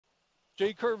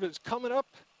J-curve is coming up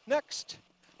next,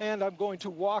 and I'm going to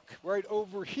walk right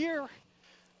over here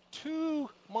to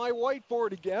my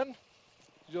whiteboard again,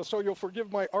 so you'll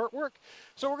forgive my artwork.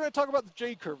 So we're going to talk about the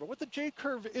J-curve. And what the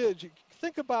J-curve is, you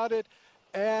think about it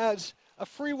as a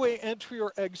freeway entry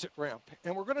or exit ramp.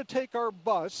 And we're going to take our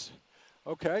bus,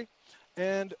 okay,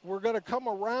 and we're going to come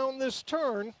around this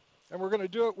turn, and we're going to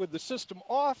do it with the system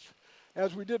off,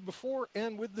 as we did before,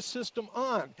 and with the system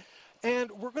on.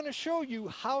 And we're going to show you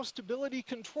how stability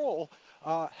control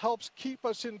helps keep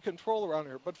us in control around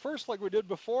here. But first, like we did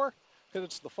before, because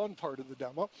it's the fun part of the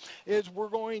demo, is we're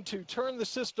going to turn the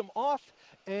system off,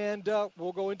 and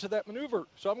we'll go into that maneuver.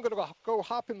 So I'm going to go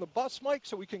hop in the bus, Mike,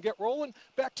 so we can get rolling.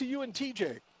 Back to you and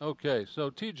TJ. Okay,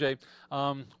 so TJ,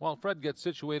 while Fred gets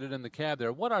situated in the cab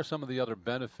there, what are some of the other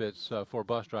benefits for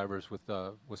bus drivers with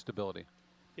stability?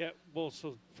 Yeah, well,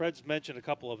 so Fred's mentioned a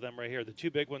couple of them right here. The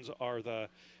two big ones are the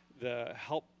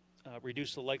help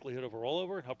reduce the likelihood of a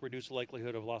rollover and help reduce the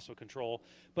likelihood of loss of control.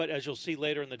 But as you'll see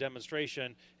later in the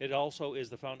demonstration, it also is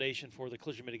the foundation for the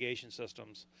collision mitigation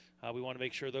systems. We want to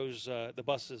make sure the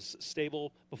bus is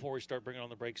stable before we start bringing on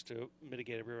the brakes to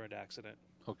mitigate a rear end accident.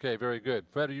 Okay, very good.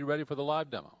 Fred, are you ready for the live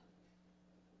demo?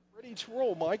 Ready to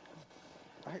roll, Mike.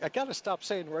 I got to stop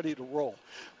saying ready to roll.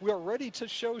 We are ready to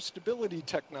show stability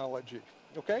technology,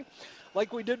 okay?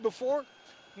 Like we did before,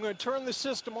 I'm going to turn the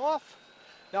system off.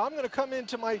 Now I'm going to come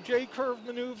into my J-curve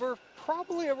maneuver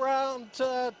probably around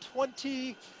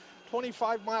 20,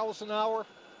 25 miles an hour.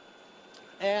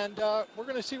 And we're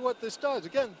going to see what this does.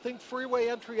 Again, think freeway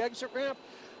entry exit ramp.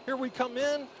 Here we come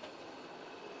in.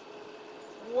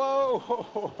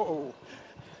 Whoa.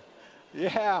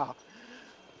 Yeah.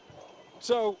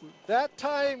 So that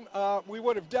time we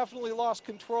would have definitely lost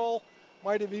control,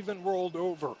 might have even rolled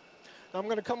over. Now I'm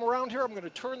going to come around here. I'm going to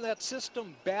turn that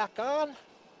system back on.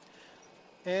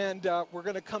 And we're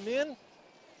going to come in.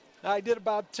 I did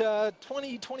about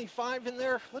 20, 25 in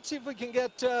there. Let's see if we can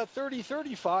get 30,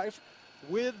 35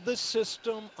 with the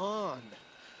system on.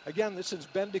 Again, this is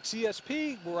Bendix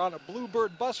ESP. We're on a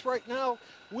Bluebird bus right now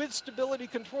with stability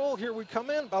control. Here we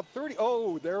come in, about 30.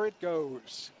 Oh, there it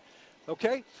goes.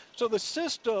 Okay, so the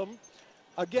system,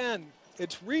 again,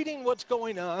 it's reading what's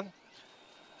going on.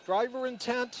 Driver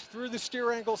intent through the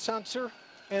steer angle sensor,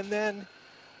 and then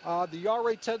the yaw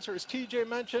rate sensor, as TJ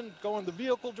mentioned, going the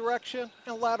vehicle direction,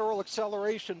 and lateral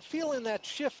acceleration, feeling that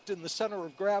shift in the center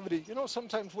of gravity. You know,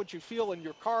 sometimes what you feel in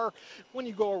your car when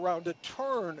you go around a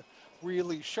turn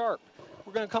really sharp.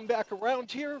 We're going to come back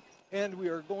around here, and we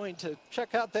are going to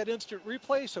check out that instant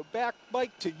replay. So back,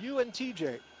 Mike, to you and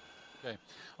TJ. Okay.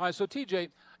 All right, so TJ,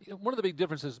 one of the big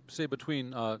differences, say,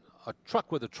 between a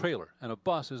truck with a trailer and a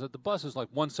bus is that the bus is like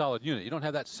one solid unit. You don't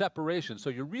have that separation,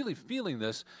 so you're really feeling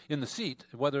this in the seat,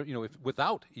 whether, you know, if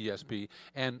without ESP,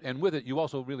 and with it, you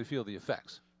also really feel the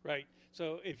effects. Right.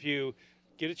 So if you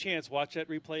get a chance, watch that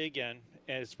replay again,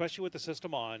 and especially with the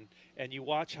system on, and you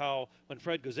watch how when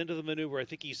Fred goes into the maneuver, I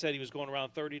think he said he was going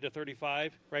around 30 to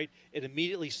 35, right? It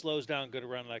immediately slows down good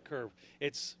around that curve.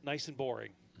 It's nice and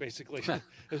boring, basically,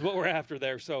 is what we're after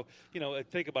there. So, you know,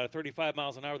 think about it, 35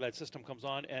 miles an hour, that system comes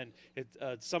on, and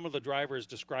some of the drivers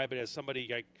describe it as somebody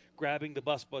like grabbing the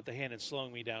bus with the hand and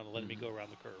slowing me down and letting me go around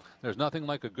the curve. There's nothing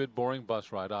like a good boring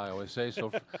bus ride, I always say.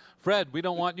 So, Fred, we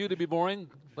don't want you to be boring.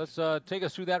 Let's take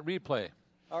us through that replay.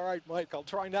 All right, Mike, I'll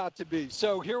try not to be.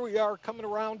 So here we are coming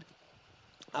around.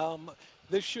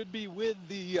 This should be with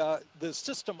the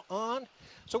system on.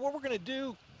 So what we're going to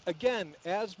do, again,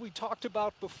 as we talked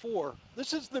about before,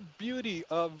 this is the beauty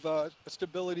of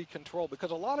stability control,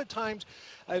 because a lot of times,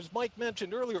 as Mike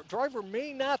mentioned earlier, driver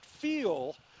may not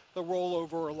feel the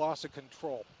rollover or loss of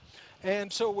control. And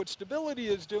so what stability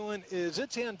is doing is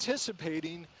it's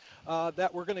anticipating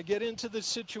that we're going to get into this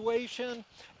situation,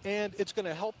 and it's going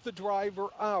to help the driver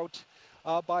out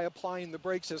by applying the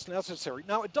brakes as necessary.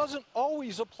 Now, it doesn't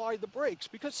always apply the brakes,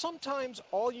 because sometimes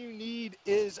all you need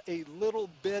is a little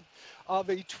bit of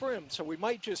a trim. So we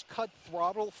might just cut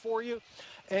throttle for you,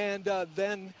 and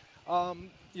then,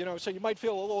 you know, so you might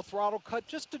feel a little throttle cut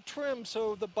just to trim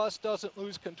so the bus doesn't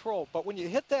lose control. But when you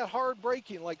hit that hard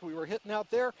braking like we were hitting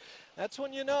out there, that's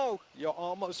when you know you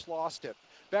almost lost it.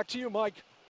 Back to you, Mike.